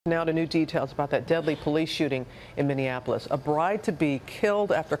Now to new details about that deadly police shooting in Minneapolis. A bride-to-be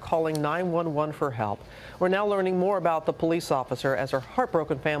killed after calling 911 for help. We're now learning more about the police officer as her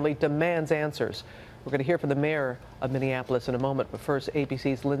heartbroken family demands answers. We're going to hear from the mayor of Minneapolis in a moment, but first,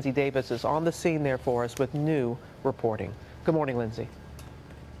 ABC's Lindsay Davis is on the scene there for us with new reporting. Good morning, Lindsay.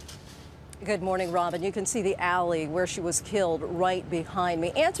 Good morning, Robin. You can see the alley where she was killed right behind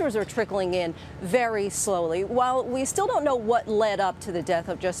me. Answers are trickling in very slowly. While we still don't know what led up to the death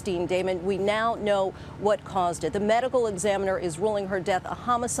of Justine Damon, we now know what caused it. The medical examiner is ruling her death a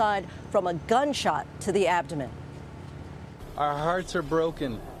homicide from a gunshot to the abdomen. Our hearts are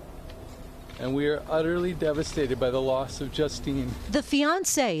broken, and we are utterly devastated by the loss of Justine. The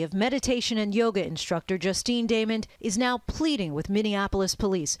fiancé of meditation and yoga instructor Justine Damon is now pleading with Minneapolis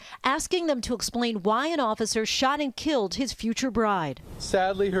police, asking them to explain why an officer shot and killed his future bride.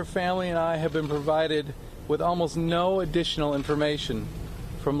 Sadly, her family and I have been provided with almost no additional information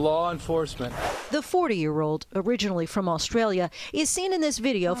from law enforcement. The 40-year-old, originally from Australia, is seen in this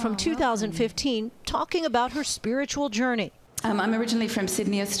video from 2015 talking about her spiritual journey. I'm originally from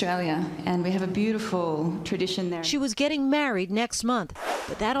Sydney, Australia, and we have a beautiful tradition there. She was getting married next month,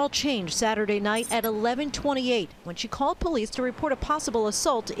 but that all changed Saturday night at 11:28 when she called police to report a possible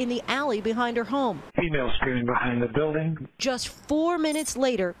assault in the alley behind her home. Female screaming behind the building. Just 4 minutes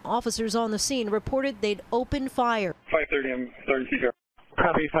later, officers on the scene reported they'd opened fire. 5:30, I'm starting CPR.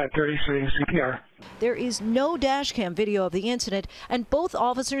 Copy, 5:30, starting CPR. There is no dash cam video of the incident, and both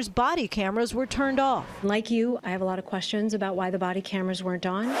officers' body cameras were turned off. Like you, I have a lot of questions about why the body cameras weren't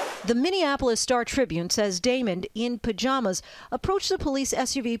on. The Minneapolis Star-Tribune says Damon, in pajamas, approached the police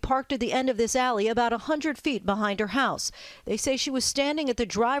SUV parked at the end of this alley about 100 feet behind her house. They say she was standing at the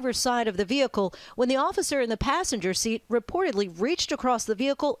driver's side of the vehicle when the officer in the passenger seat reportedly reached across the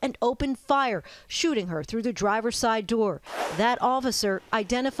vehicle and opened fire, shooting her through the driver's side door. That officer,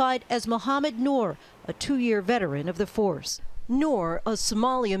 identified as Mohammed Noor, a 2-year veteran of the force. Noor, a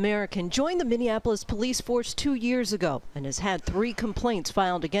Somali American, joined the Minneapolis police force 2 years ago and has had 3 complaints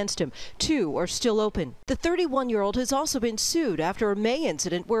filed against him. 2 are still open. The 31-year-old has also been sued after a May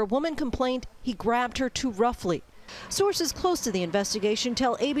incident where a woman complained he grabbed her too roughly. Sources close to the investigation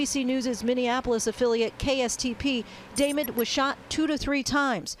tell ABC News' Minneapolis affiliate KSTP Damon was shot 2 to 3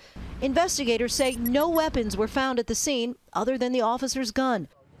 times. Investigators say no weapons were found at the scene other than the officer's gun.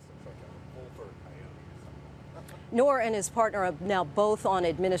 Noor and his partner are now both on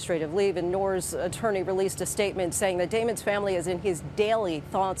administrative leave, and Noor's attorney released a statement saying that Damon's family is in his daily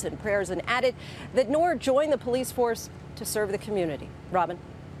thoughts and prayers, and added that Noor joined the police force to serve the community. Robin.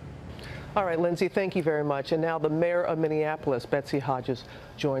 All right, Lindsay, thank you very much. And now the mayor of Minneapolis, Betsy Hodges,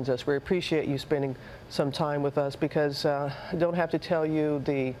 joins us. We appreciate you spending some time with us because I don't have to tell you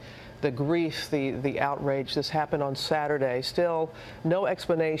the grief, the outrage. This happened on Saturday. Still no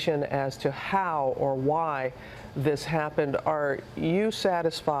explanation as to how or why this happened. Are you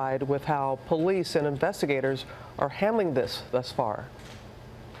satisfied with how police and investigators are handling this thus far?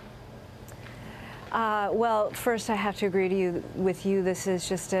 Well, first I have to agree with you. This is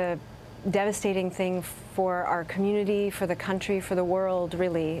just a devastating thing for our community, for the country, for the world,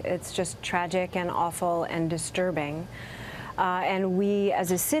 really. It's just tragic and awful and disturbing. And we,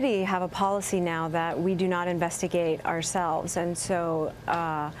 as a city, have a policy now that we do not investigate ourselves. And so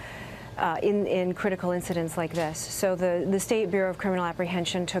in critical incidents like this. So the State Bureau of Criminal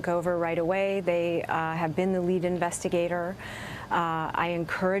Apprehension took over right away. They have been the lead investigator. I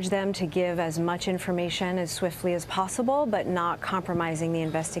encourage them to give as much information as swiftly as possible, but not compromising the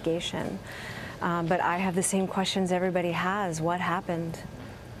investigation. But I have the same questions everybody has. What happened?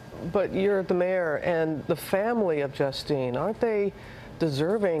 But you're the mayor, and the family of Justine, aren't they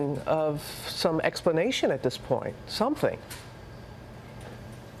deserving of some explanation at this point? Something.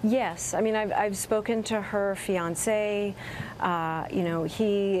 Yes, I mean, I've spoken to her fiancé. You know,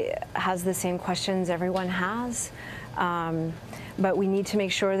 he has the same questions everyone has. But we need to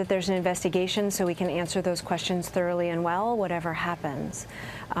make sure that there's an investigation so we can answer those questions thoroughly and well, whatever happens.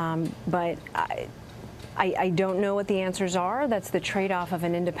 But I don't know what the answers are. That's the trade-off of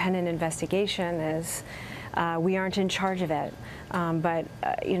an independent investigation is we aren't in charge of it. But,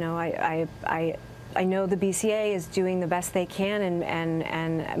 you know, I know the BCA is doing the best they can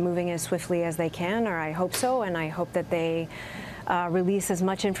and moving as swiftly as they can, or I hope so, and I hope that they release as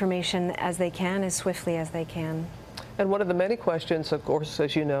much information as they can, as swiftly as they can. And one of the many questions, of course,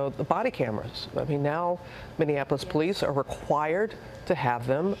 as you know, the body cameras. I mean, now Minneapolis police are required to have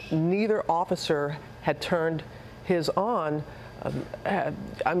them. Neither officer had turned his on.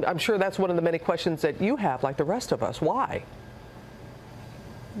 I'm sure that's one of the many questions that you have, like the rest of us. Why?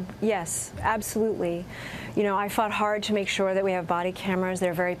 Yes, absolutely. You know, I fought hard to make sure that we have body cameras.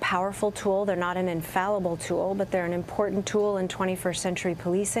 They're a very powerful tool. They're not an infallible tool, but they're an important tool in 21st century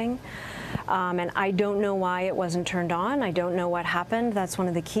policing. And I don't know why it wasn't turned on. I don't know what happened. That's one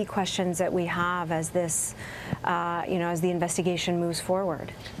of the key questions that we have as this, as the investigation moves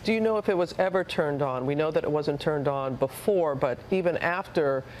forward. Do you know if it was ever turned on? We know that it wasn't turned on before, but even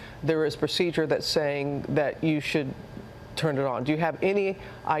after, there is procedure that's saying that you should turn it on. Do you have any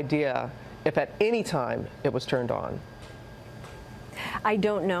idea if at any time it was turned on? I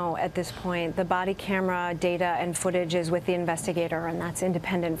don't know at this point. The body camera data and footage is with the investigator, and that's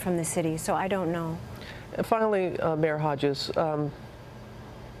independent from the city, so I don't know. And finally, Mayor Hodges,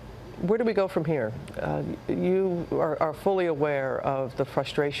 where do we go from here? You are fully aware of the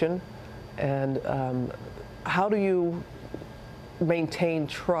frustration, and how do you maintain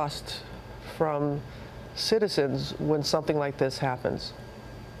trust from citizens when something like this happens?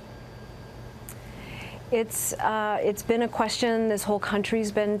 It's been a question this whole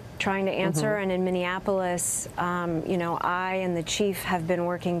country's been trying to answer, and in Minneapolis, I and the chief have been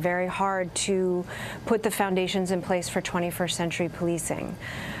working very hard to put the foundations in place for 21st century policing.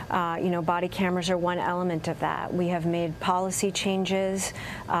 Body cameras are one element of that. We have made policy changes.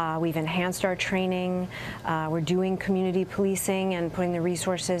 We've enhanced our training. We're doing community policing and putting the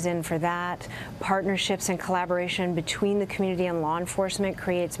resources in for that. Partnerships and collaboration between the community and law enforcement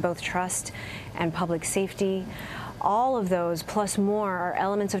creates both trust and public safety. All of those, plus more, are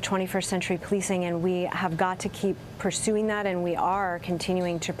elements of 21st century policing, and we have got to keep pursuing that, and we are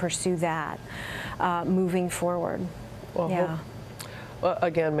continuing to pursue that moving forward. Well, yeah. Well,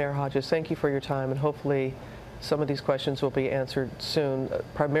 again, Mayor Hodges, thank you for your time, and hopefully some of these questions will be answered soon,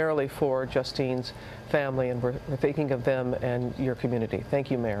 primarily for Justine's family, and we're thinking of them and your community.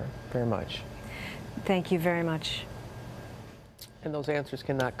 Thank you, Mayor, very much. Thank you very much. And those answers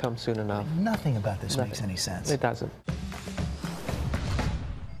cannot come soon enough. Nothing about this makes any sense. It doesn't.